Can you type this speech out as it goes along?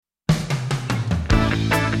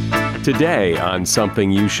Today on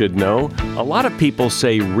Something You Should Know, a lot of people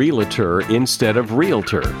say realtor instead of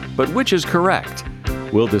realtor, but which is correct?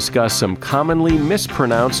 We'll discuss some commonly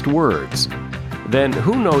mispronounced words. Then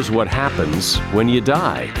who knows what happens when you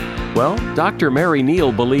die? Well, Dr. Mary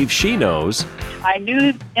Neal believes she knows. I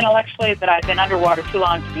knew intellectually that I'd been underwater too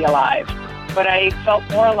long to be alive, but I felt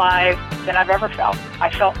more alive than I've ever felt.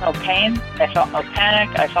 I felt no pain, I felt no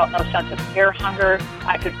panic, I felt no sense of air hunger.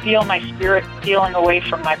 I could feel my spirit peeling away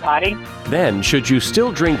from my body. Then, should you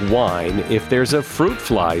still drink wine if there's a fruit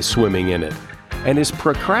fly swimming in it? And is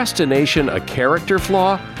procrastination a character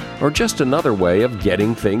flaw or just another way of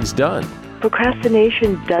getting things done?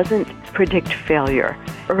 Procrastination doesn't predict failure.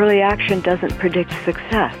 Early action doesn't predict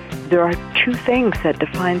success. There are two things that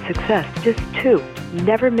define success, just two.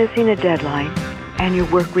 Never missing a deadline and your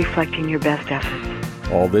work reflecting your best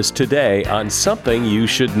efforts. All this today on Something You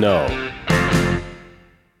Should Know.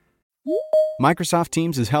 Microsoft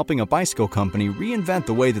Teams is helping a bicycle company reinvent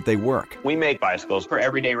the way that they work. We make bicycles for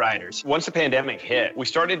everyday riders. Once the pandemic hit, we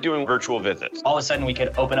started doing virtual visits. All of a sudden, we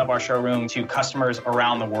could open up our showroom to customers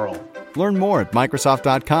around the world. Learn more at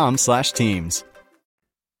Microsoft.com/Teams.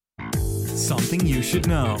 Something you should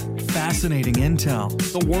know. Fascinating intel,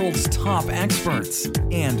 the world's top experts,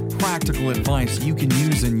 and practical advice you can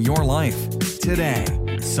use in your life. Today,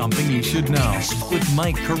 Something You Should Know with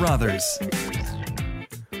Mike Carruthers.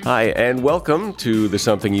 Hi, and welcome to the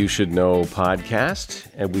Something You Should Know podcast.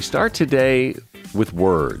 And we start today with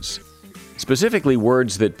words, specifically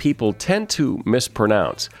words that people tend to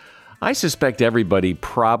mispronounce. I suspect everybody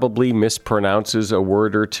probably mispronounces a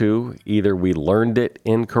word or two. Either we learned it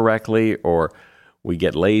incorrectly, or we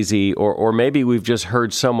get lazy, or maybe we've just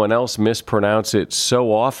heard someone else mispronounce it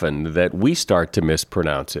so often that we start to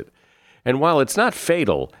mispronounce it. And while it's not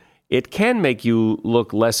fatal, it can make you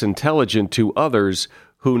look less intelligent to others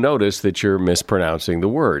who notice that you're mispronouncing the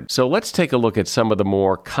word. So let's take a look at some of the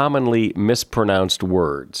more commonly mispronounced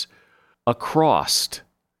words. Across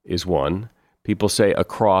is one. People say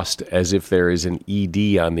across as if there is an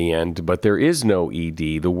ED on the end, but there is no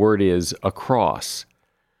ED. The word is across.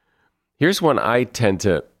 Here's one I tend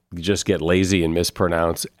to just get lazy and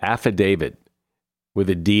mispronounce: affidavit, with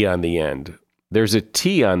a D on the end. There's a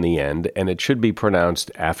T on the end, and it should be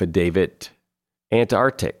pronounced affidavit.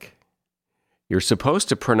 Antarctic. You're supposed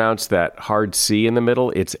to pronounce that hard C in the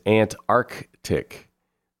middle. It's Antarctic.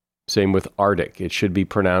 Same with Arctic. It should be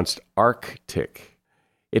pronounced Arctic.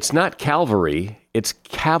 It's not cavalry, it's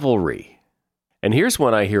cavalry. And here's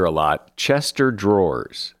one I hear a lot: Chester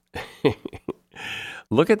drawers.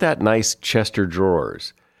 Look at that nice Chester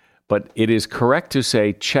drawers. But it is correct to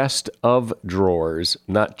say chest of drawers,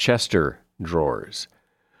 not Chester drawers.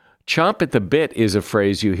 Chomp at the bit is a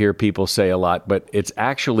phrase you hear people say a lot, but it's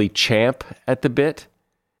actually champ at the bit.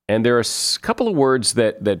 And there are a couple of words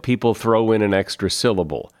that people throw in an extra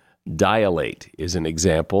syllable. Dilate is an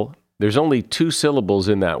example. There's only two syllables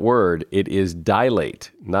in that word. It is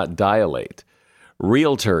dilate, not dilate.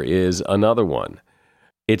 Realtor is another one.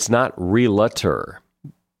 It's not realtor.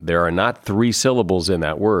 There are not three syllables in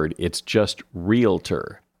that word. It's just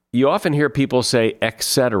realtor. You often hear people say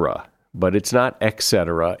etc., but it's not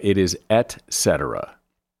etc., it is et cetera.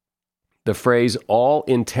 The phrase all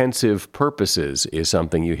intensive purposes is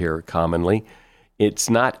something you hear commonly. It's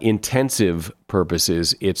not intensive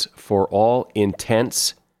purposes, it's for all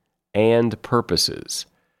intents and purposes.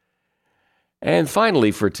 And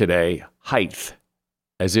finally for today, height.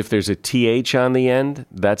 As if there's a TH on the end,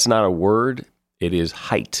 that's not a word, it is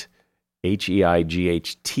height, Height,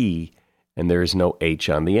 and there is no H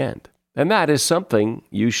on the end. And that is something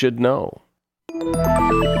you should know.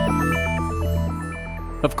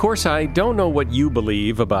 Of course, I don't know what you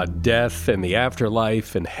believe about death and the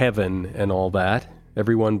afterlife and heaven and all that.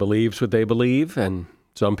 Everyone believes what they believe, and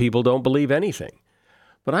some people don't believe anything.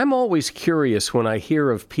 But I'm always curious when I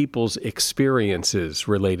hear of people's experiences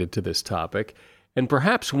related to this topic, and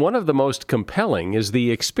perhaps one of the most compelling is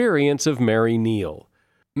the experience of Mary Neal.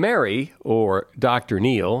 Mary, or Dr.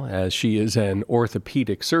 Neal, as she is an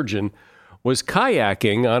orthopedic surgeon, was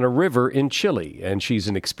kayaking on a river in Chile, and she's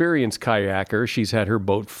an experienced kayaker. She's had her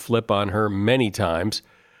boat flip on her many times,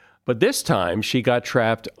 but this time she got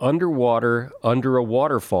trapped underwater under a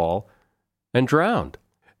waterfall and drowned.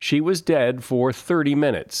 She was dead for 30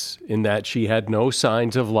 minutes, in that she had no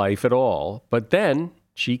signs of life at all, but then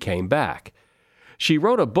she came back. She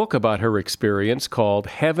wrote a book about her experience called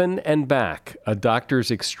Heaven and Back, a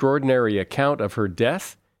doctor's extraordinary account of her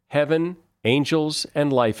death, heaven, angels,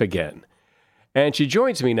 and life again. And she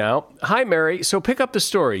joins me now. Hi, Mary. So pick up the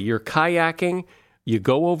story. You're kayaking, you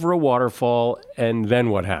go over a waterfall, and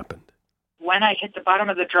then what happened? When I hit the bottom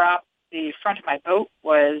of the drop, the front of my boat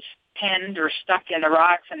was pinned or stuck in the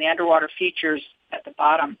rocks and the underwater features at the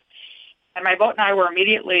bottom. And my boat and I were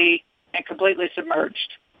immediately and completely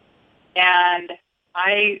submerged. And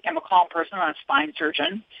I am a calm person. I'm a spine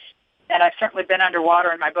surgeon. And I've certainly been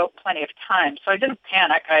underwater in my boat plenty of times. So I didn't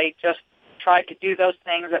panic. I just tried to do those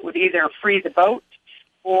things that would either free the boat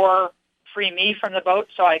or free me from the boat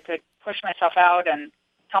so I could push myself out and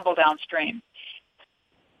tumble downstream.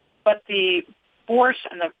 But the force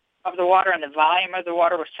of the water and the volume of the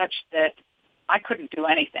water was such that I couldn't do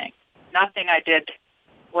anything. Nothing I did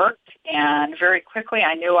worked, and very quickly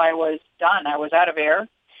I knew I was done. I was out of air,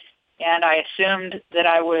 and I assumed that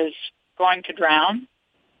I was going to drown.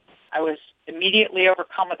 I was immediately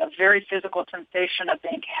overcome with a very physical sensation of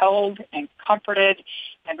being held and comforted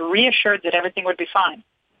and reassured that everything would be fine.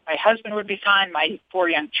 My husband would be fine. My 4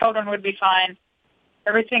 young children would be fine.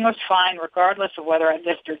 Everything was fine regardless of whether I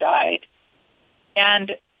lived or died.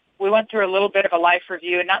 And we went through a little bit of a life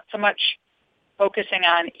review, not so much focusing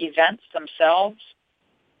on events themselves,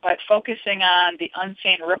 but focusing on the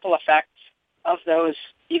unseen ripple effects of those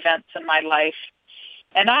events in my life.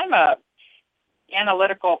 And I'm a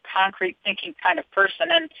analytical, concrete thinking kind of person.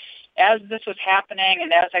 And as this was happening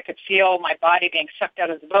and as I could feel my body being sucked out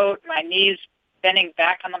of the boat, my knees bending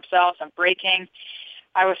back on themselves and breaking,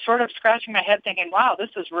 I was sort of scratching my head thinking, wow, this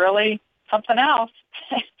is really something else.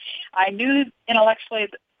 I knew intellectually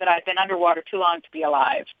that I'd been underwater too long to be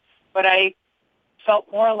alive, but I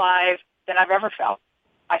felt more alive than I've ever felt.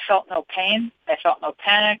 I felt no pain. I felt no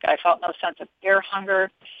panic. I felt no sense of air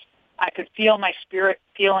hunger. I could feel my spirit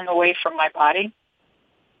peeling away from my body.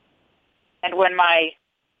 And when my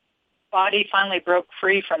body finally broke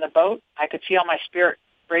free from the boat, I could feel my spirit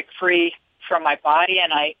break free from my body,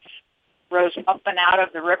 and I rose up and out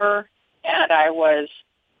of the river, and I was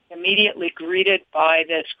immediately greeted by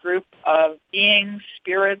this group of beings,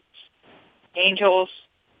 spirits, angels.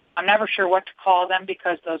 I'm never sure what to call them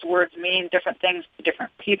because those words mean different things to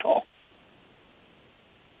different people.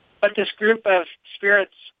 But this group of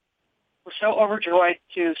spirits were so overjoyed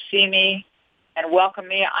to see me and welcome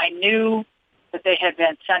me. I knew that they had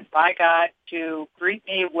been sent by God to greet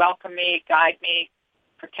me, welcome me, guide me,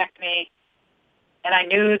 protect me. And I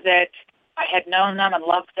knew that I had known them and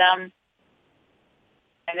loved them,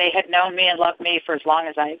 and they had known me and loved me for as long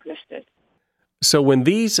as I existed. So when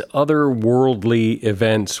these otherworldly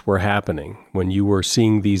events were happening, when you were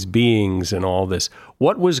seeing these beings and all this,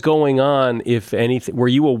 what was going on, if anything? Were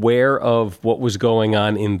you aware of what was going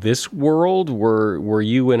on in this world? Were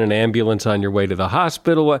you in an ambulance on your way to the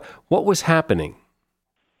hospital? What was happening?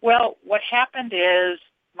 Well, what happened is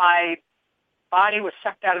my body was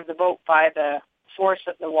sucked out of the boat by the force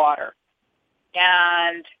of the water.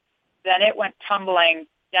 And then it went tumbling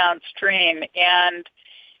downstream. And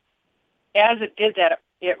as it did that,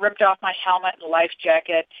 it ripped off my helmet and life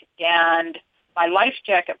jacket, and my life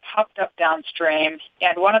jacket popped up downstream,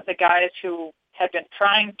 and one of the guys who had been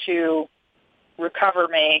trying to recover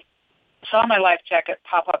me saw my life jacket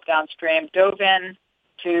pop up downstream, dove in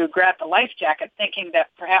to grab the life jacket, thinking that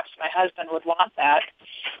perhaps my husband would want that.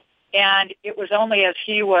 And it was only as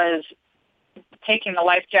he was taking the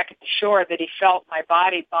life jacket to shore that he felt my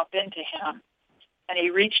body bump into him. And he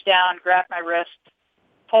reached down, grabbed my wrist,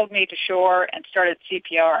 pulled me to shore, and started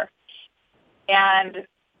CPR. And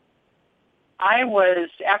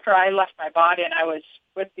after I left my body and I was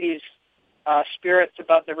with these spirits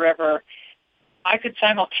above the river, I could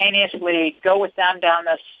simultaneously go with them down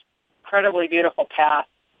this incredibly beautiful path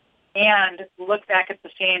and look back at the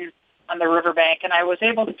scene on the riverbank, and I was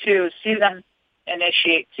able to see them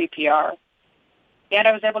initiate CPR. And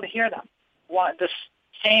I was able to hear them. This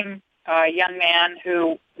same young man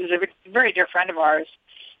who is a very dear friend of ours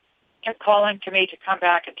kept calling to me to come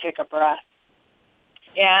back and take a breath.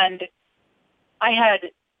 And I had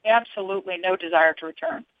absolutely no desire to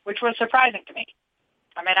return, which was surprising to me.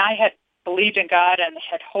 I mean, I had believed in God and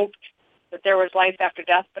had hoped that there was life after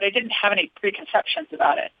death, but I didn't have any preconceptions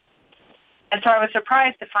about it. And so I was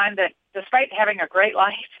surprised to find that despite having a great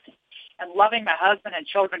life and loving my husband and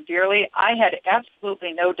children dearly, I had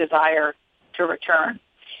absolutely no desire to return.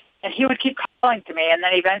 And he would keep calling to me, and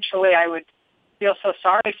then eventually I would feel so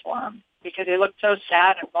sorry for him because he looked so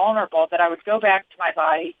sad and vulnerable that I would go back to my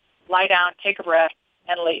body, lie down, take a breath,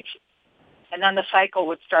 and leave. And then the cycle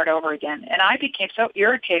would start over again. And I became so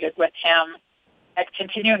irritated with him at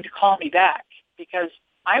continuing to call me back because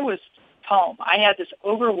I was home. I had this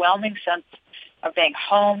overwhelming sense of being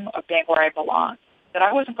home, of being where I belonged, that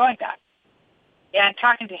I wasn't going back. And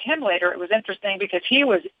talking to him later, it was interesting because he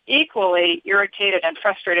was equally irritated and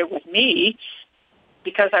frustrated with me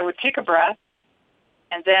because I would take a breath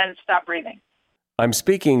and then stop breathing. I'm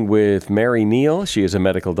speaking with Mary Neal. She is a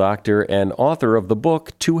medical doctor and author of the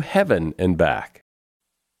book To Heaven and Back.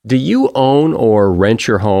 Do you own or rent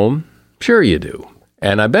your home? Sure you do.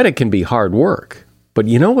 And I bet it can be hard work. But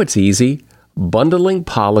you know what's easy? Bundling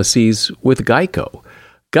policies with Geico.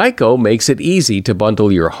 Geico makes it easy to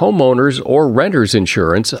bundle your homeowner's or renter's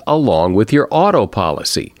insurance along with your auto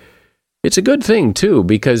policy. It's a good thing, too,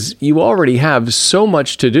 because you already have so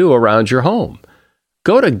much to do around your home.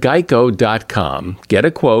 Go to geico.com, get a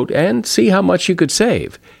quote, and see how much you could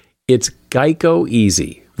save. It's Geico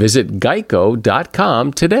Easy. Visit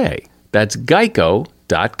geico.com today. That's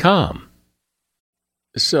geico.com.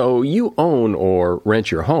 So you own or rent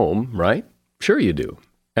your home, right? Sure you do.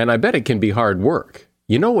 And I bet it can be hard work.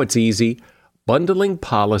 You know what's easy? Bundling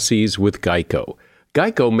policies with Geico.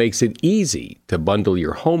 Geico makes it easy to bundle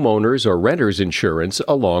your homeowner's or renter's insurance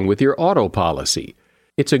along with your auto policy.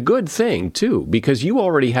 It's a good thing, too, because you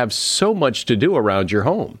already have so much to do around your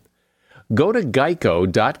home. Go to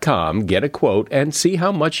geico.com, get a quote, and see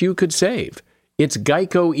how much you could save. It's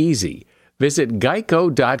Geico Easy. Visit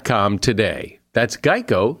geico.com today. That's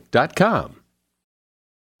geico.com.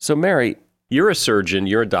 So, Mary, you're a surgeon,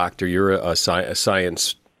 you're a doctor, you're a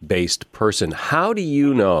science-based person. How do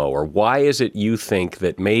you know, or why is it you think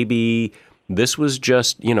that maybe this was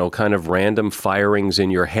just, kind of random firings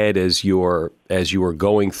in your head as you were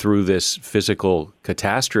going through this physical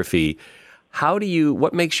catastrophe?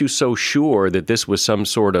 What makes you so sure that this was some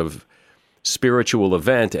sort of spiritual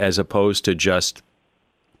event as opposed to just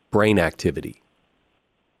brain activity?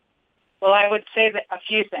 Well, I would say that a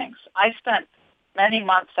few things. I spent many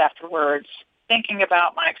months afterwards thinking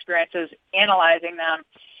about my experiences, analyzing them,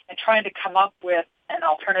 and trying to come up with an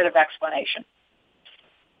alternative explanation.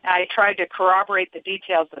 I tried to corroborate the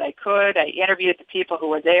details that I could. I interviewed the people who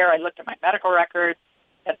were there. I looked at my medical records,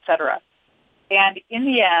 etc. And in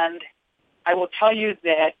the end, I will tell you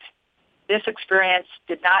that this experience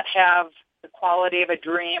did not have the quality of a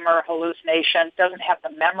dream or a hallucination, doesn't have the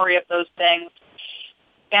memory of those things.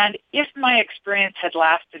 And if my experience had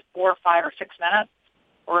lasted 4, 5, or 6 minutes,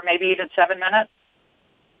 or maybe even 7 minutes,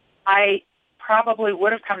 I probably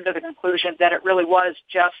would have come to the conclusion that it really was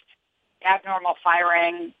just abnormal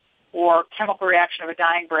firing or chemical reaction of a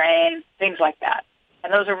dying brain, things like that.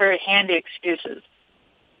 And those are very handy excuses.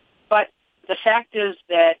 But the fact is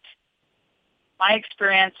that my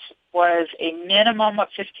experience was a minimum of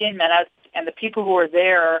 15 minutes, and the people who were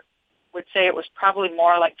there would say it was probably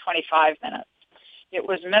more like 25 minutes. It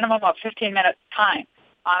was minimum of 15 minutes time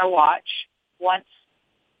on a watch once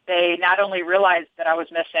they not only realized that I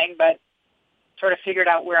was missing, but sort of figured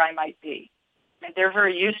out where I might be. I mean, they're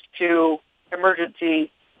very used to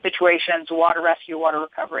emergency situations, water rescue, water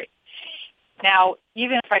recovery. Now,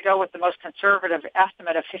 even if I go with the most conservative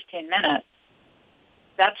estimate of 15 minutes,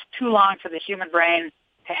 that's too long for the human brain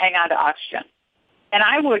to hang on to oxygen. And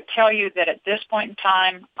I would tell you that at this point in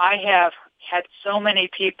time, I have had so many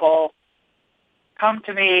people come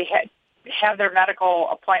to me, have their medical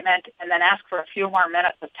appointment, and then ask for a few more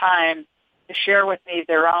minutes of time to share with me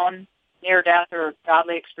their own near-death or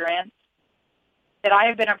godly experience, that I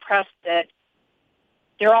have been impressed that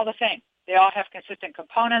they're all the same. They all have consistent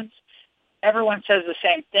components. Everyone says the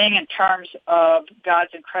same thing in terms of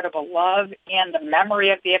God's incredible love and the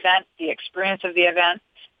memory of the event, the experience of the event,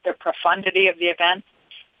 the profundity of the event,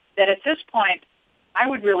 that at this point, I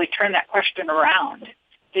would really turn that question around,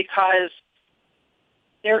 because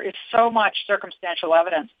there is so much circumstantial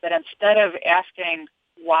evidence that instead of asking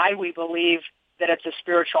why we believe that it's a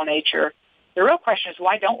spiritual nature, the real question is,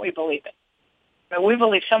 why don't we believe it? I mean, we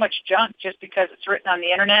believe so much junk just because it's written on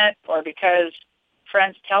the internet or because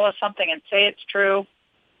friends tell us something and say it's true.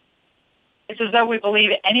 It's as though we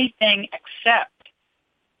believe anything except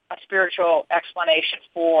a spiritual explanation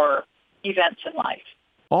for events in life.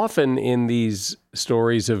 Often in these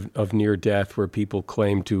stories of near death where people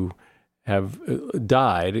claim to have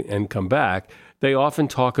died and come back, they often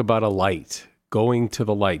talk about a light, going to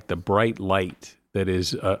the light, the bright light that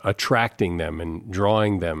is attracting them and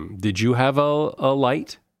drawing them. Did you have a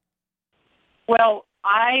light? Well,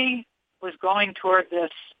 I was going toward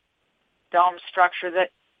this dome structure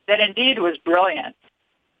that indeed was brilliant.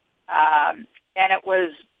 And it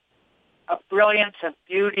was a brilliance of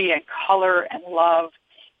beauty and color and love.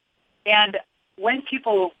 And when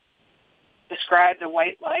people describe the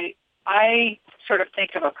white light, I sort of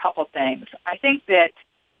think of a couple things. I think that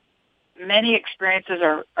many experiences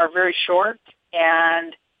are very short,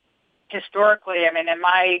 and historically, I mean, in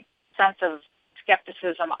my sense of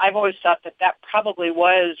skepticism, I've always thought that probably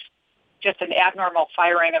was just an abnormal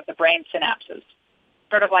firing of the brain synapses.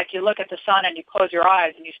 Sort of like you look at the sun and you close your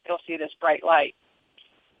eyes and you still see this bright light.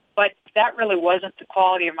 But that really wasn't the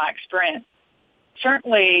quality of my experience.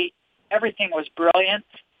 Certainly, everything was brilliant,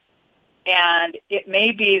 and it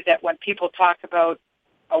may be that when people talk about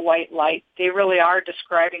a white light, they really are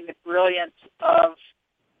describing the brilliance of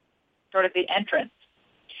sort of the entrance.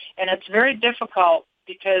 And it's very difficult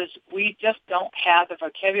because we just don't have the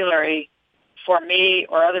vocabulary for me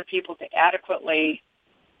or other people to adequately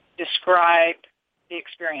describe the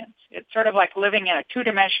experience. It's sort of like living in a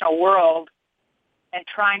two-dimensional world and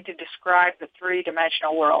trying to describe the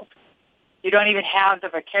three-dimensional world. You don't even have the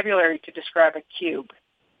vocabulary to describe a cube.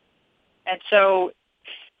 And so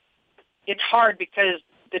it's hard because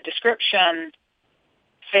the description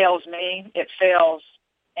fails me. It fails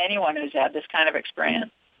anyone who's had this kind of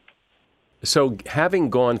experience. So having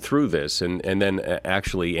gone through this and then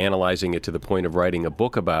actually analyzing it to the point of writing a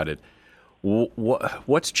book about it,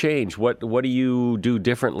 what's changed? What do you do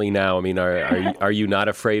differently now? I mean, are you not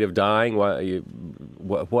afraid of dying?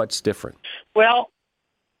 What's different? Well,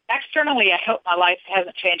 externally, I hope my life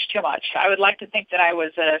hasn't changed too much. I would like to think that I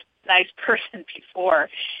was a nice person before,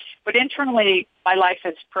 but internally, my life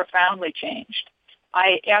has profoundly changed.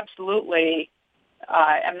 I absolutely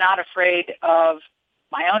am not afraid of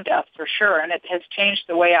my own death, for sure, and it has changed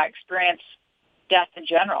the way I experience death in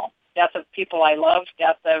general, death of people I love,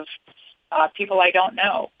 death of people I don't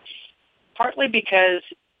know, partly because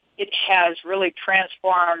it has really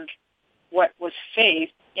transformed what was faith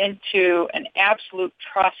into an absolute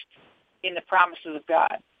trust in the promises of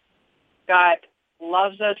God. God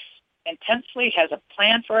loves us intensely, has a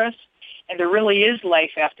plan for us, and there really is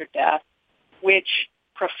life after death, which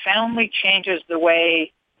profoundly changes the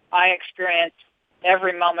way I experience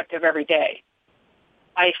every moment of every day.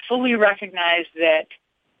 I fully recognize that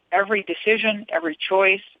every decision, every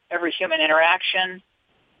choice, every human interaction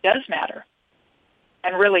does matter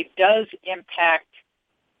and really does impact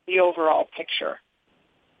the overall picture.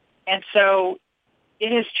 And so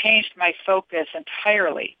it has changed my focus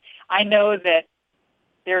entirely. I know that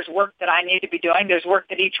there's work that I need to be doing. There's work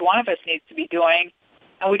that each one of us needs to be doing,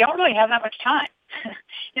 and we don't really have that much time.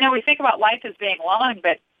 We think about life as being long,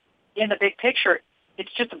 but in the big picture,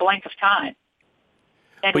 it's just a blink of time.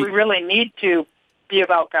 And we really need to be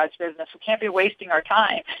about God's business. We can't be wasting our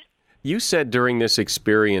time. You said during this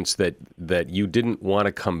experience that you didn't want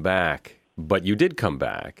to come back, but you did come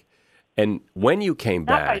back. And when you came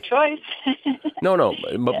back... Not by choice. No.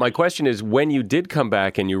 But my question is, when you did come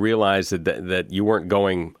back and you realized that you weren't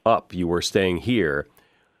going up, you were staying here,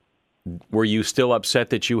 were you still upset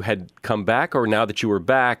that you had come back? Or now that you were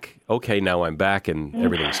back, okay, now I'm back and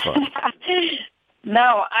everything's fine?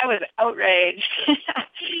 No, I was outraged.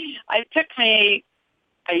 It took me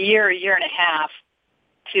a year and a half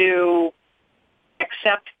to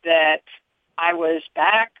accept that I was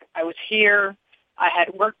back, I was here, I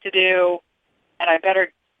had work to do, and I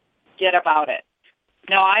better get about it.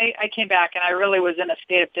 No, I came back, and I really was in a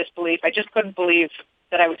state of disbelief. I just couldn't believe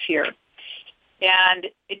that I was here. And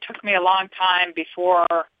it took me a long time before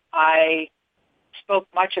I spoke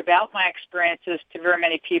much about my experiences to very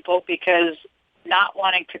many people, because not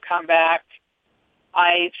wanting to come back,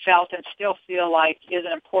 I felt and still feel like is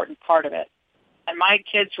an important part of it. And my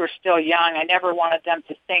kids were still young. I never wanted them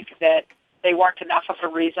to think that they weren't enough of a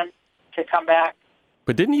reason to come back.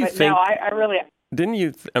 But didn't you think... No, I really... Didn't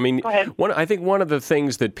you... Go ahead. I think one of the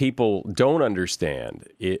things that people don't understand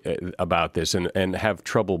about this and have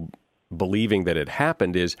trouble believing that it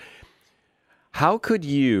happened is, how could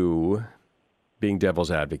you, being devil's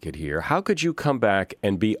advocate here, how could you come back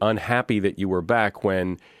and be unhappy that you were back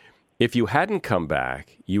when, if you hadn't come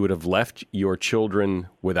back, you would have left your children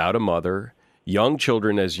without a mother, young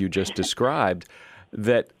children as you just described,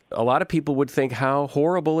 that a lot of people would think, how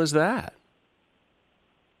horrible is that?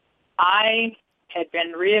 I had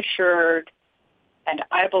been reassured, and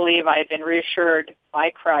I believe I had been reassured by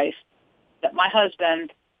Christ, that my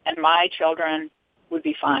husband and my children would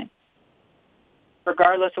be fine,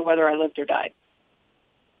 regardless of whether I lived or died.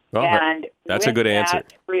 Well, and that's a good answer.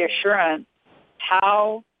 That reassurance,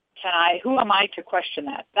 who am I to question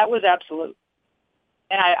that? That was absolute.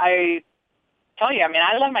 And I tell you,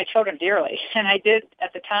 I love my children dearly, and I did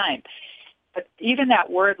at the time. But even that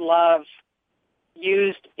word love,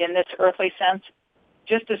 used in this earthly sense,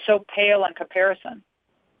 just is so pale in comparison.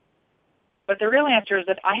 But the real answer is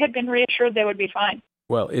that I had been reassured they would be fine.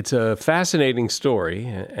 Well, it's a fascinating story,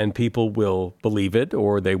 and people will believe it,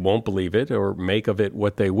 or they won't believe it, or make of it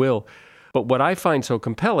what they will. But what I find so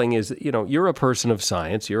compelling is, you're a person of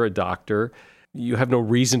science, you're a doctor, you have no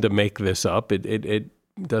reason to make this up. It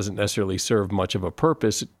doesn't necessarily serve much of a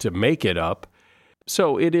purpose to make it up.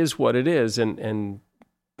 So it is what it is, and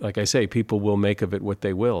like I say, people will make of it what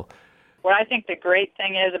they will. What I think the great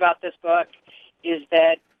thing is about this book is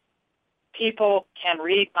that people can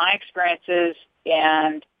read my experiences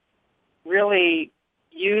and really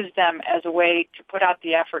use them as a way to put out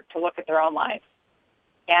the effort to look at their own lives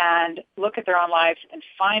and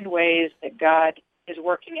find ways that God is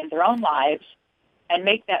working in their own lives and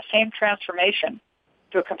make that same transformation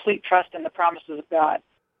to a complete trust in the promises of God.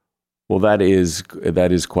 Well, that is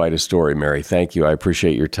quite a story, Mary. Thank you. I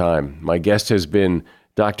appreciate your time. My guest has been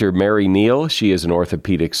Dr. Mary Neal. She is an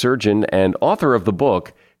orthopedic surgeon and author of the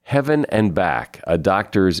book, Heaven and Back, a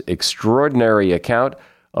doctor's extraordinary account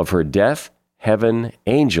of her death, heaven,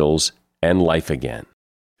 angels, and life again.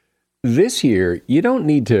 This year, you don't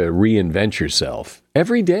need to reinvent yourself.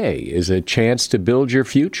 Every day is a chance to build your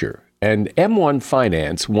future, and M1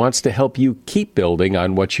 Finance wants to help you keep building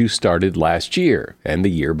on what you started last year and the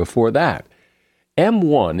year before that.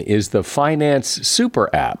 M1 is the finance super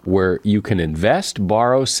app where you can invest,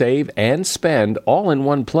 borrow, save, and spend all in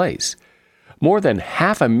one place. More than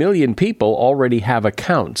 500,000 people already have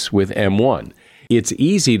accounts with M1. It's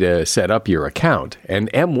easy to set up your account,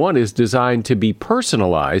 and M1 is designed to be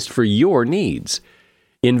personalized for your needs.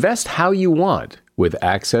 Invest how you want with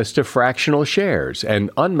access to fractional shares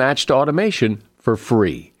and unmatched automation for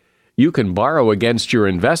free. You can borrow against your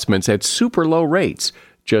investments at super low rates,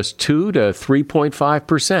 just 2 to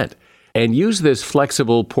 3.5%, and use this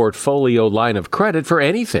flexible portfolio line of credit for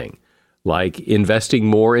anything, like investing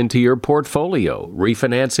more into your portfolio,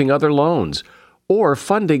 refinancing other loans, or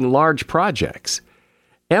funding large projects.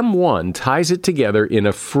 M1 ties it together in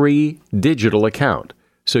a free digital account,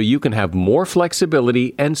 so you can have more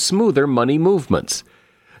flexibility and smoother money movements.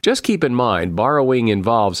 Just keep in mind, borrowing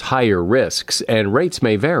involves higher risks and rates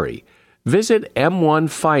may vary. Visit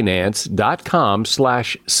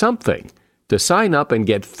m1finance.com/something to sign up and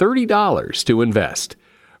get $30 to invest.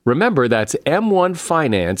 Remember, that's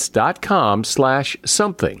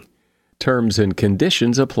m1finance.com/something. Terms and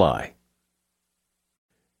conditions apply.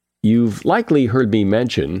 You've likely heard me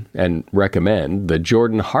mention and recommend the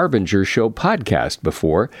Jordan Harbinger Show podcast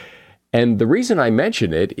before, and the reason I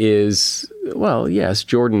mention it is, well, yes,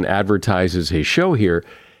 Jordan advertises his show here,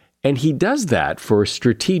 and he does that for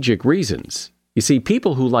strategic reasons. You see,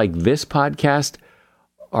 people who like this podcast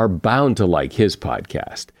are bound to like his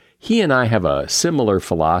podcast. He and I have a similar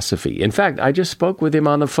philosophy. In fact, I just spoke with him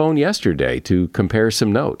on the phone yesterday to compare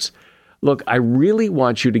some notes. Look, I really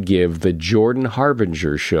want you to give the Jordan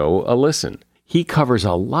Harbinger Show a listen. He covers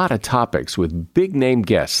a lot of topics with big-name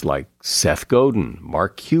guests like Seth Godin,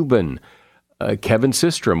 Mark Cuban, Kevin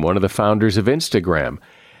Systrom, one of the founders of Instagram.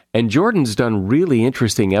 And Jordan's done really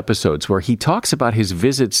interesting episodes where he talks about his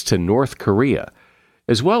visits to North Korea,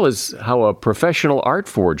 as well as how a professional art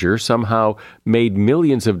forger somehow made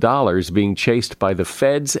millions of dollars being chased by the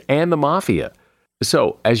feds and the mafia.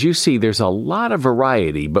 So, as you see, there's a lot of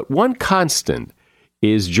variety, but one constant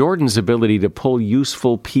is Jordan's ability to pull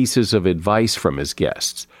useful pieces of advice from his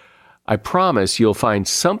guests. I promise you'll find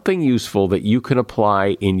something useful that you can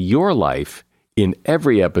apply in your life in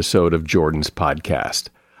every episode of Jordan's podcast.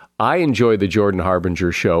 I enjoy the Jordan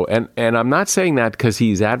Harbinger Show, and I'm not saying that because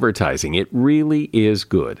he's advertising. It really is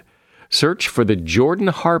good. Search for the Jordan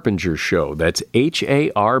Harbinger Show. That's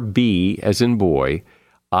Harb as in boy,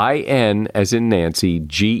 IN as in Nancy,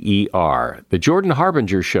 GER. The Jordan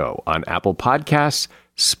Harbinger Show on Apple Podcasts,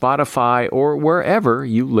 Spotify, or wherever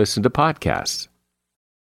you listen to podcasts.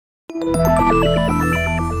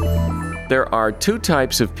 There are two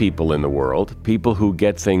types of people in the world, people who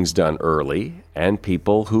get things done early and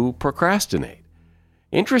people who procrastinate.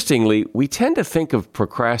 Interestingly, we tend to think of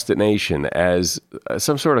procrastination as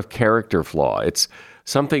some sort of character flaw. It's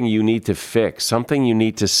something you need to fix, something you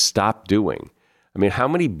need to stop doing. I mean, how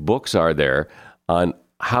many books are there on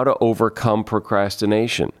how to overcome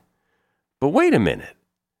procrastination? But wait a minute.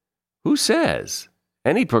 Who says?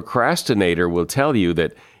 Any procrastinator will tell you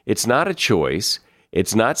that it's not a choice,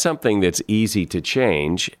 it's not something that's easy to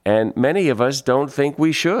change, and many of us don't think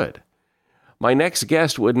we should. My next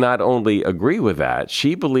guest would not only agree with that,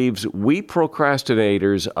 she believes we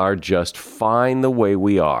procrastinators are just fine the way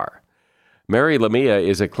we are. Mary Lamia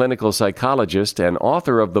is a clinical psychologist and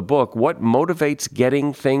author of the book, What Motivates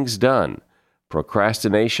Getting Things Done?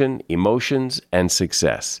 Procrastination, Emotions, and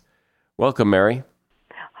Success. Welcome, Mary.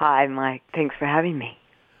 Hi, Mike. Thanks for having me.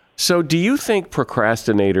 So do you think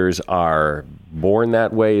procrastinators are born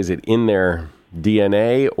that way? Is it in their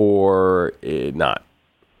DNA or not?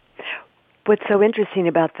 What's so interesting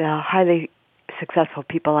about the highly successful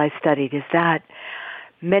people I studied is that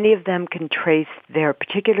many of them can trace their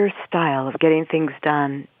particular style of getting things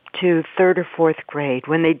done to third or fourth grade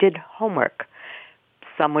when they did homework.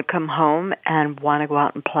 Some would come home and want to go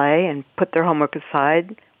out and play and put their homework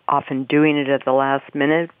aside, often doing it at the last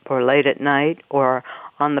minute or late at night or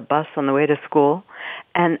on the bus on the way to school.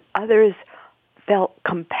 And others felt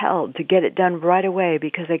compelled to get it done right away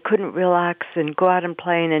because they couldn't relax and go out and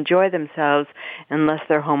play and enjoy themselves unless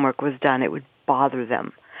their homework was done. It would bother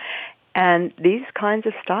them. And these kinds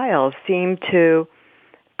of styles seem to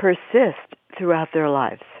persist throughout their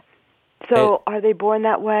lives. So are they born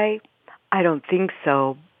that way? I don't think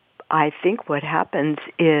so. I think what happens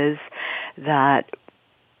is that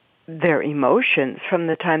their emotions from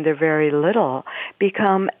the time they're very little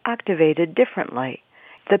become activated differently.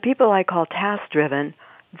 The people I call task-driven,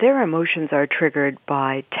 their emotions are triggered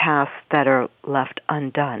by tasks that are left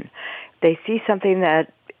undone. They see something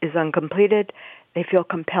that is uncompleted, they feel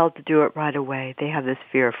compelled to do it right away. They have this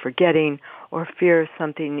fear of forgetting or fear of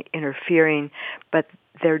something interfering, but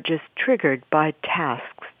they're just triggered by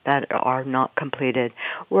tasks that are not completed.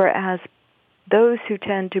 Whereas those who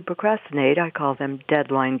tend to procrastinate, I call them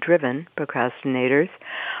deadline-driven procrastinators,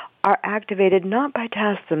 are activated not by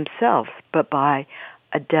tasks themselves, but by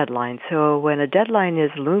a deadline. So when a deadline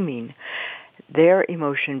is looming, their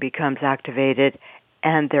emotion becomes activated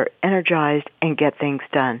and they're energized and get things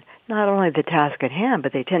done. Not only the task at hand,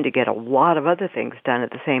 but they tend to get a lot of other things done at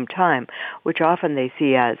the same time, which often they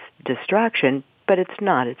see as distraction, but it's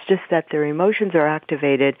not. It's just that their emotions are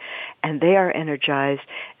activated and they are energized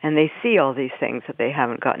and they see all these things that they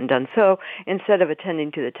haven't gotten done. So instead of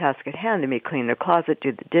attending to the task at hand, they may clean their closet,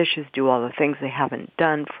 do the dishes, do all the things they haven't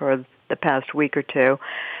done for the past week or two,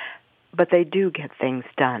 but they do get things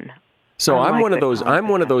done. So I'm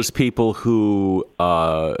one of those people who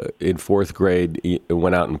in fourth grade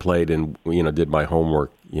went out and played and did my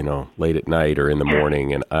homework late at night or in the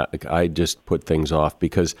morning, and I just put things off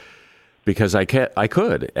because I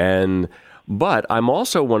could. But I'm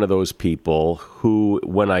also one of those people who,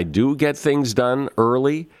 when I do get things done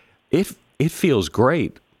early, it feels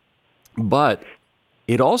great, but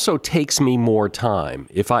it also takes me more time.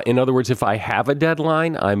 In other words, if I have a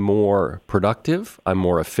deadline, I'm more productive, I'm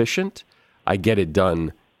more efficient. I get it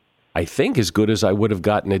done, I think, as good as I would have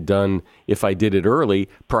gotten it done if I did it early,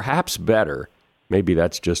 perhaps better. Maybe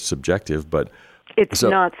that's just subjective, but it's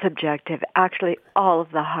not subjective. Actually, all of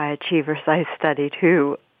the high achievers I studied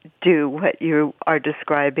who do what you are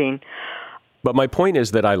describing. But my point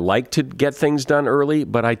is that I like to get things done early,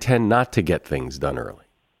 but I tend not to get things done early.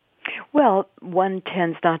 Well, one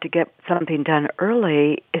tends not to get something done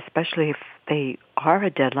early, especially if they are a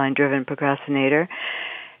deadline-driven procrastinator,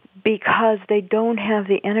 because they don't have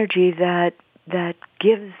the energy that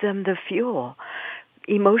gives them the fuel.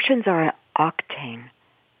 Emotions are an octane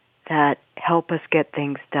that help us get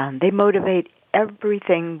things done. They motivate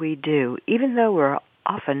everything we do, even though we're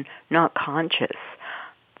often not conscious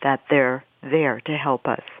that they're there to help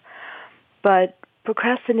us. But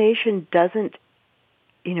procrastination doesn't,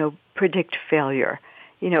 predict failure.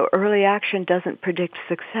 Early action doesn't predict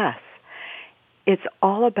success. It's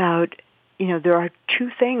all about, there are two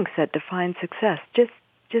things that define success, just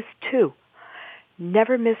two.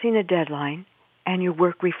 Never missing a deadline and your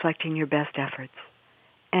work reflecting your best efforts.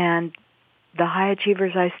 And the high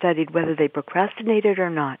achievers I studied, whether they procrastinated or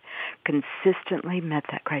not, consistently met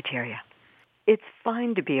that criteria. It's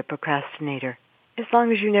fine to be a procrastinator as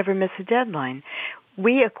long as you never miss a deadline.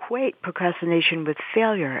 We equate procrastination with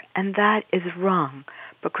failure, and that is wrong.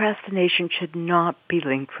 Procrastination should not be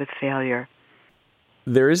linked with failure.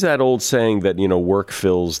 There is that old saying that, work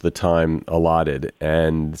fills the time allotted.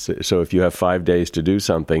 And so if you have 5 days to do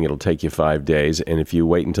something, it'll take you 5 days. And if you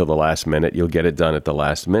wait until the last minute, you'll get it done at the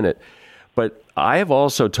last minute. But I have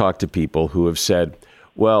also talked to people who have said,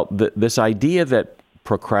 well, this idea that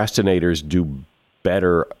procrastinators do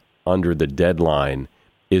better under the deadline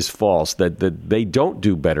is false, that they don't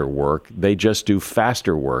do better work, they just do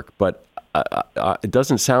faster work. But it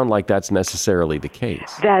doesn't sound like that's necessarily the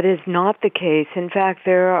case. That is not the case. In fact,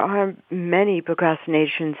 there are many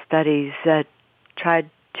procrastination studies that tried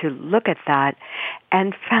to look at that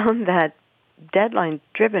and found that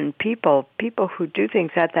deadline-driven people who do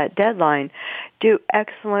things at that deadline, do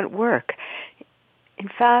excellent work. In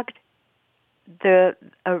fact,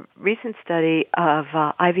 a recent study of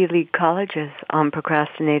Ivy League colleges on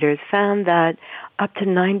procrastinators found that up to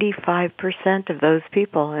 95% of those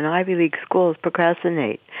people in Ivy League schools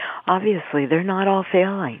procrastinate. Obviously, they're not all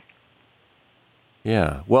failing.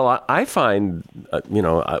 Yeah. Well, I find,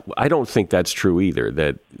 I don't think that's true either,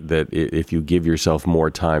 that if you give yourself more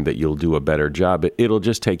time, that you'll do a better job. It'll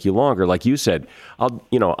just take you longer. Like you said,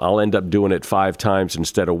 I'll end up doing it 5 times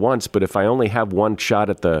instead of once. But if I only have one shot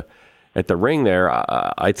at the ring there,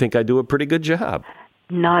 I think I do a pretty good job.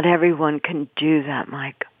 Not everyone can do that,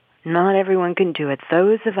 Mike. Not everyone can do it.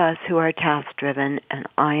 Those of us who are task-driven, and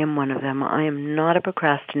I am one of them, I am not a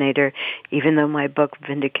procrastinator, even though my book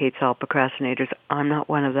vindicates all procrastinators. I'm not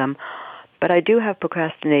one of them. But I do have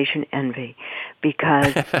procrastination envy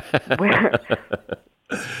because we're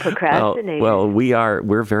procrastinators. Well,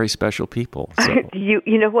 we're very special people. So. You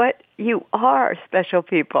know what? You are special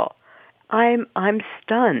people. I'm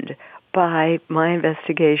stunned by my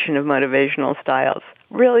investigation of motivational styles.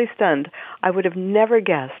 Really stunned. I would have never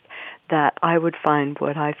guessed that I would find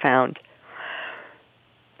what I found.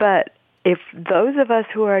 But if those of us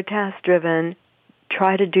who are task-driven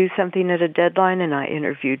try to do something at a deadline, and I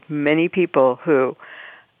interviewed many people who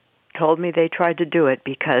told me they tried to do it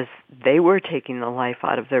because they were taking the life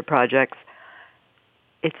out of their projects,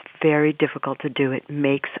 it's very difficult to do. It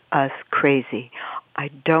makes us crazy. I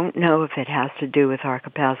don't know if it has to do with our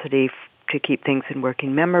capacity to keep things in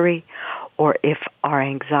working memory, or if our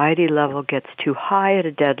anxiety level gets too high at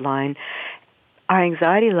a deadline. Our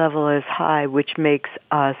anxiety level is high, which makes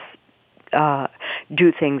us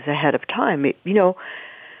do things ahead of time.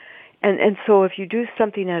 And so if you do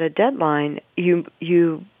something at a deadline,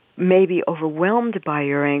 you may be overwhelmed by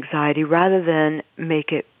your anxiety rather than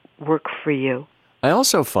make it work for you. I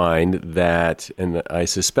also find that, and I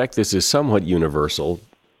suspect this is somewhat universal,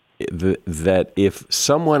 that if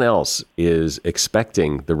someone else is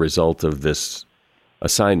expecting the result of this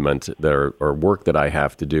assignment or work that I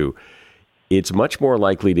have to do, it's much more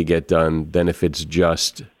likely to get done than if it's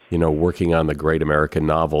just, working on the great American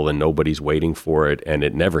novel and nobody's waiting for it and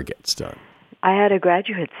it never gets done. I had a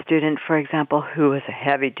graduate student, for example, who was a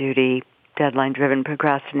heavy-duty, deadline-driven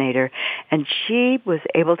procrastinator, and she was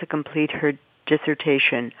able to complete her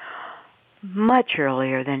dissertation much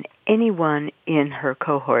earlier than anyone in her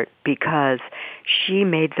cohort because she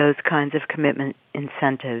made those kinds of commitment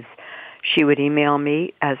incentives. She would email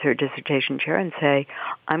me as her dissertation chair and say,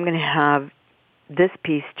 I'm going to have this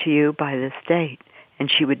piece to you by this date. And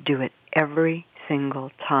she would do it every single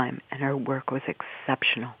time, and her work was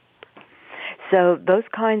exceptional. So those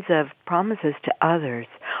kinds of promises to others,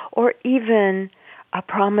 or even a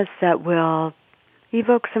promise that will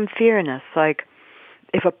evoke some fear in us, like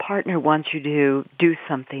if a partner wants you to do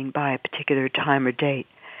something by a particular time or date,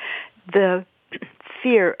 the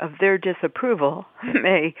fear of their disapproval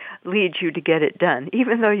may lead you to get it done.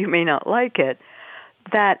 Even though you may not like it,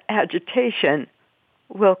 that agitation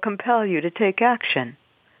will compel you to take action.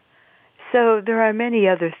 So there are many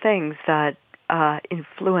other things that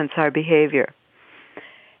influence our behavior.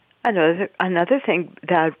 Another thing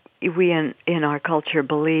that we in our culture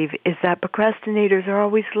believe is that procrastinators are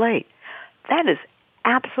always late. That is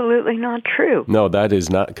absolutely not true. No, that is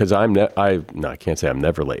not, because I can't say I'm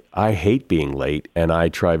never late. I hate being late, and I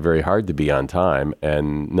try very hard to be on time.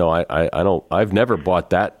 And no, I don't. I've never bought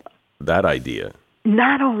that idea.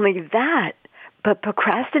 Not only that, but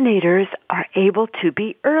procrastinators are able to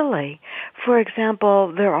be early. For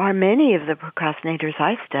example, there are many of the procrastinators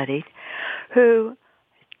I studied who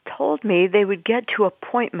told me they would get to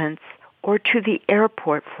appointments or to the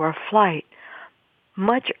airport for a flight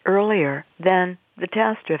much earlier than the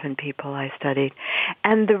task-driven people I studied.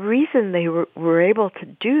 And the reason they were able to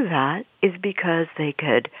do that is because they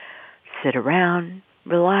could sit around,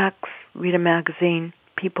 relax, read a magazine,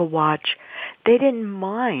 people watch. They didn't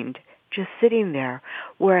mind just sitting there,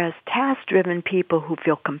 whereas task-driven people who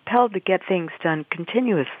feel compelled to get things done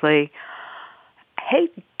continuously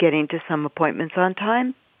hate getting to some appointments on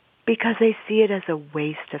time because they see it as a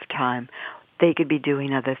waste of time. They could be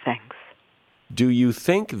doing other things. Do you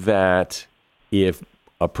think that if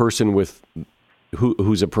a person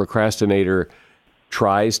who's a procrastinator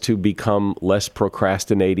tries to become less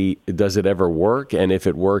procrastinating, does it ever work? And if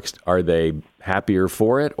it works, are they happier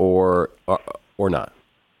for it or not?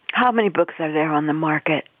 How many books are there on the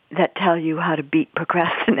market that tell you how to beat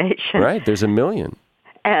procrastination? Right, there's a million.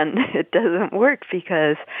 And it doesn't work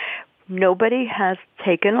because nobody has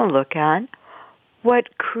taken a look at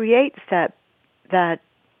what creates that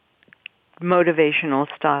motivational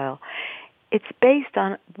style. It's based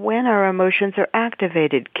on when our emotions are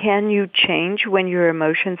activated. Can you change when your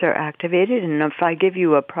emotions are activated? And if I give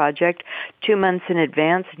you a project 2 months in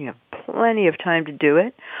advance and you have plenty of time to do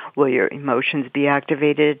it, will your emotions be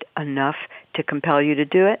activated enough to compel you to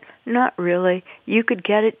do it? Not really. You could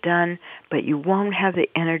get it done, but you won't have the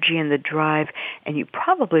energy and the drive, and you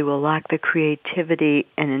probably will lack the creativity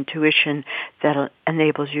and intuition that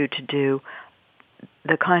enables you to do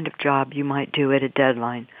the kind of job you might do at a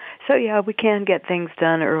deadline. So yeah, we can get things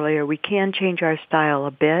done earlier. We can change our style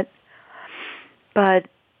a bit. But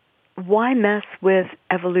why mess with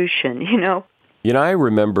evolution, I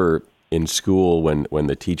remember in school when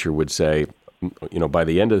the teacher would say, by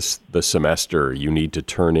the end of the semester, you need to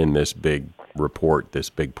turn in this big report, this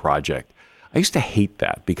big project. I used to hate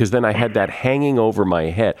that because then I had that hanging over my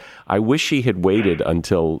head. I wish she had waited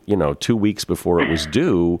until, 2 weeks before it was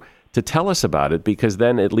due to tell us about it, because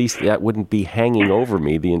then at least that wouldn't be hanging over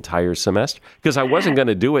me the entire semester, because I wasn't going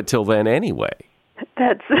to do it till then anyway.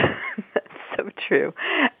 That's so true.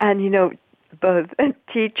 And, both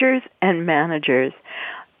teachers and managers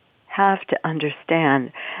have to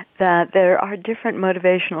understand that there are different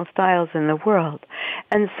motivational styles in the world.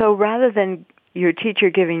 And so rather than your teacher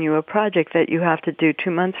giving you a project that you have to do 2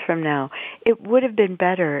 months from now, it would have been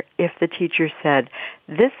better if the teacher said,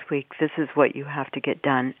 this week this is what you have to get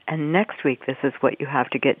done, and next week this is what you have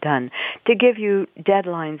to get done, to give you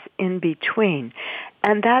deadlines in between.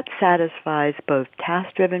 And that satisfies both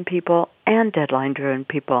task-driven people and deadline-driven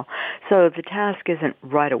people. So the task isn't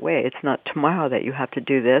right away. It's not tomorrow that you have to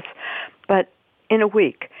do this, but in a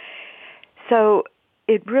week. So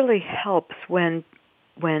it really helps when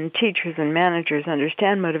teachers and managers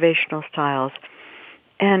understand motivational styles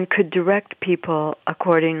and could direct people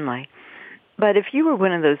accordingly. But if you were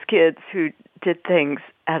one of those kids who did things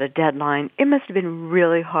at a deadline, it must have been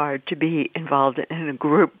really hard to be involved in a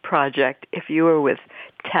group project if you were with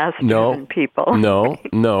task-driven people.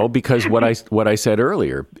 No, because what I said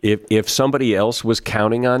earlier, if somebody else was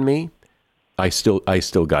counting on me, I still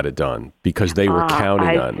got it done because they were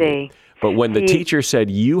counting on me. But when the teacher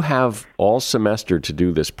said, you have all semester to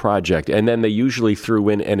do this project, and then they usually threw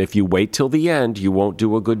in, and if you wait till the end, you won't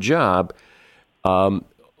do a good job, I'll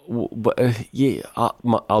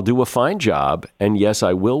do a fine job, and yes,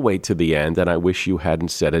 I will wait to the end, and I wish you hadn't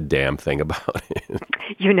said a damn thing about it.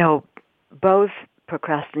 Both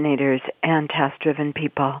procrastinators and task-driven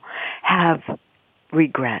people have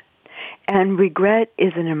regret. And regret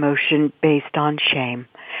is an emotion based on shame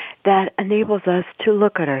that enables us to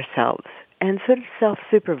look at ourselves and sort of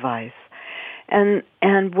self-supervise. And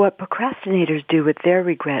what procrastinators do with their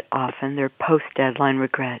regret often, their post-deadline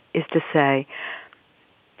regret, is to say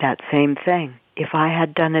that same thing. If I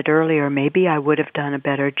had done it earlier, maybe I would have done a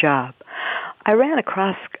better job. I ran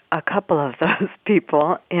across a couple of those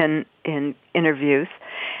people in interviews,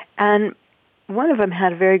 and one of them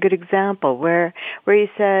had a very good example where he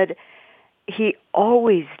said he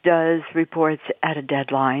always does reports at a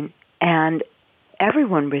deadline, and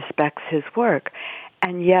everyone respects his work.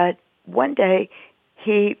 And yet, one day,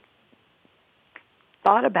 he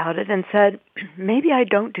thought about it and said, maybe I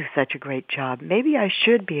don't do such a great job. Maybe I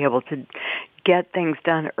should be able to get things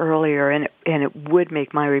done earlier, and it would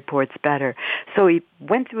make my reports better. So he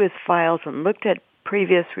went through his files and looked at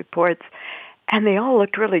previous reports, and they all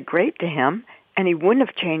looked really great to him, and he wouldn't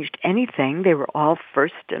have changed anything. They were all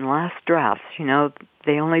first and last drafts.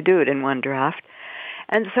 They only do it in one draft.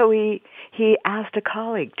 And so he asked a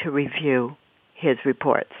colleague to review his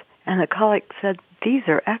reports, and the colleague said, these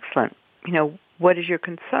are excellent. What is your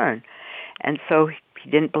concern? And so he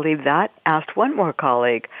didn't believe that, asked one more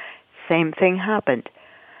colleague. Same thing happened.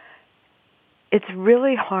 It's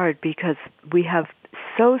really hard because we have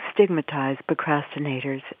so stigmatized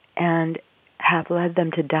procrastinators and have led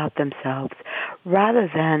them to doubt themselves rather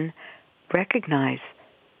than recognize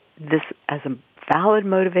this as a valid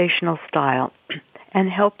motivational style and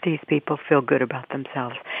help these people feel good about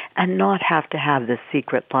themselves and not have to have this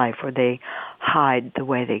secret life where they hide the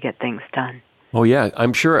way they get things done. Oh, yeah.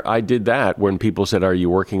 I'm sure I did that when people said, are you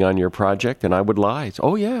working on your project? And I would lie.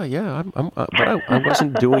 Oh, yeah. But I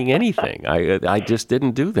wasn't doing anything. I just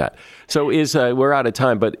didn't do that. So we're out of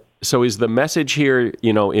time, but so is the message here,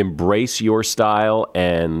 embrace your style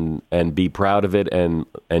and be proud of it and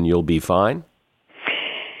you'll be fine?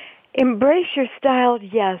 Embrace your style,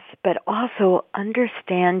 yes, but also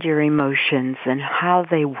understand your emotions and how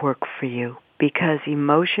they work for you, because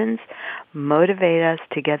emotions motivate us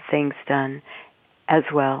to get things done as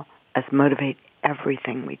well as motivate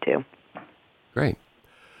everything we do. Great.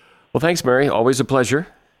 Well, thanks, Mary. Always a pleasure.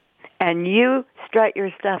 And you strut your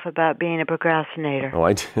stuff about being a procrastinator.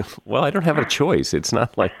 Oh, well, I don't have a choice. It's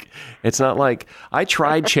not like I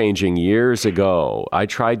tried changing years ago. I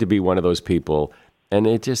tried to be one of those people, and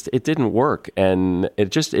it didn't work, and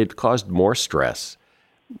it caused more stress,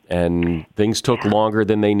 and things took longer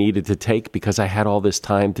than they needed to take because I had all this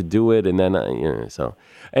time to do it, and then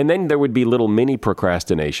and then there would be little mini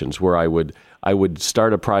procrastinations where I would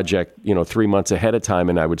start a project 3 months ahead of time,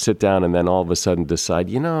 and I would sit down and then all of a sudden decide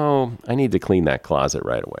I need to clean that closet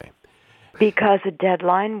right away. Because a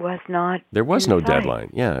deadline was not. There was no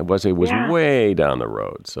deadline. Yeah, it was way down the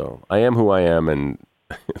road. So I am who I am, and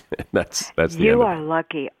that's the end of it. You are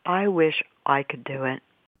lucky. I wish I could do it.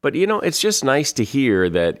 But, it's just nice to hear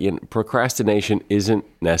that procrastination isn't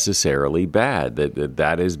necessarily bad,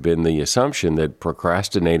 that has been the assumption that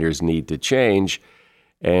procrastinators need to change,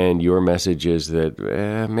 and your message is that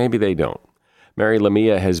maybe they don't. Mary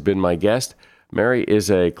Lamia has been my guest. Mary is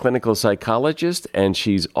a clinical psychologist, and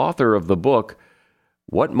she's author of the book,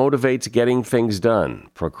 What Motivates Getting Things Done?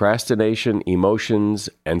 Procrastination, Emotions,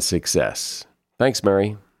 and Success. Thanks,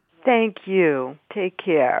 Mary. Thank you. Take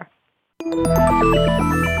care.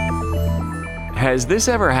 Has this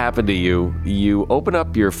ever happened to you? You open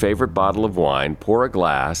up your favorite bottle of wine, pour a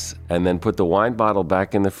glass, and then put the wine bottle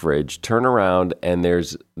back in the fridge, turn around, and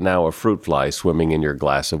there's now a fruit fly swimming in your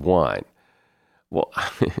glass of wine. Well,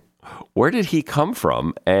 where did he come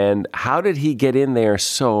from, and how did he get in there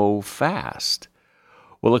so fast?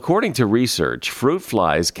 Well, according to research, fruit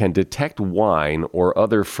flies can detect wine or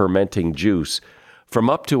other fermenting juice from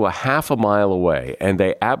up to a half a mile away, and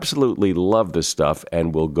they absolutely love the stuff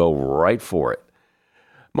and will go right for it.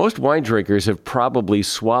 Most wine drinkers have probably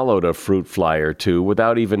swallowed a fruit fly or two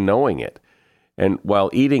without even knowing it. And while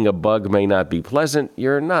eating a bug may not be pleasant,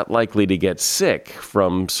 you're not likely to get sick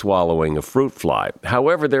from swallowing a fruit fly.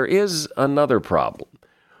 However, there is another problem.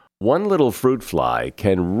 One little fruit fly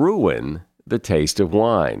can ruin the taste of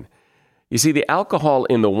wine. You see, the alcohol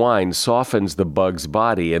in the wine softens the bug's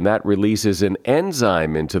body, and that releases an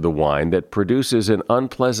enzyme into the wine that produces an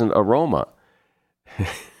unpleasant aroma.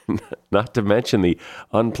 Not to mention the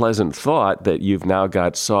unpleasant thought that you've now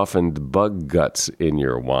got softened bug guts in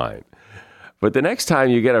your wine. But the next time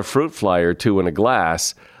you get a fruit fly or two in a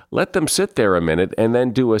glass, let them sit there a minute and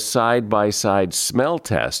then do a side-by-side smell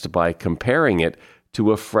test by comparing it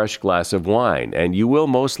to a fresh glass of wine, and you will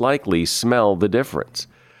most likely smell the difference.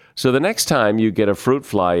 So the next time you get a fruit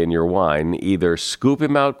fly in your wine, either scoop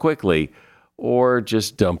him out quickly or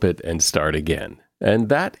just dump it and start again. And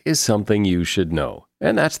that is something you should know.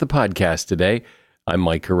 And that's the podcast today. I'm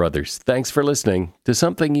Mike Carruthers. Thanks for listening to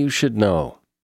Something You Should Know.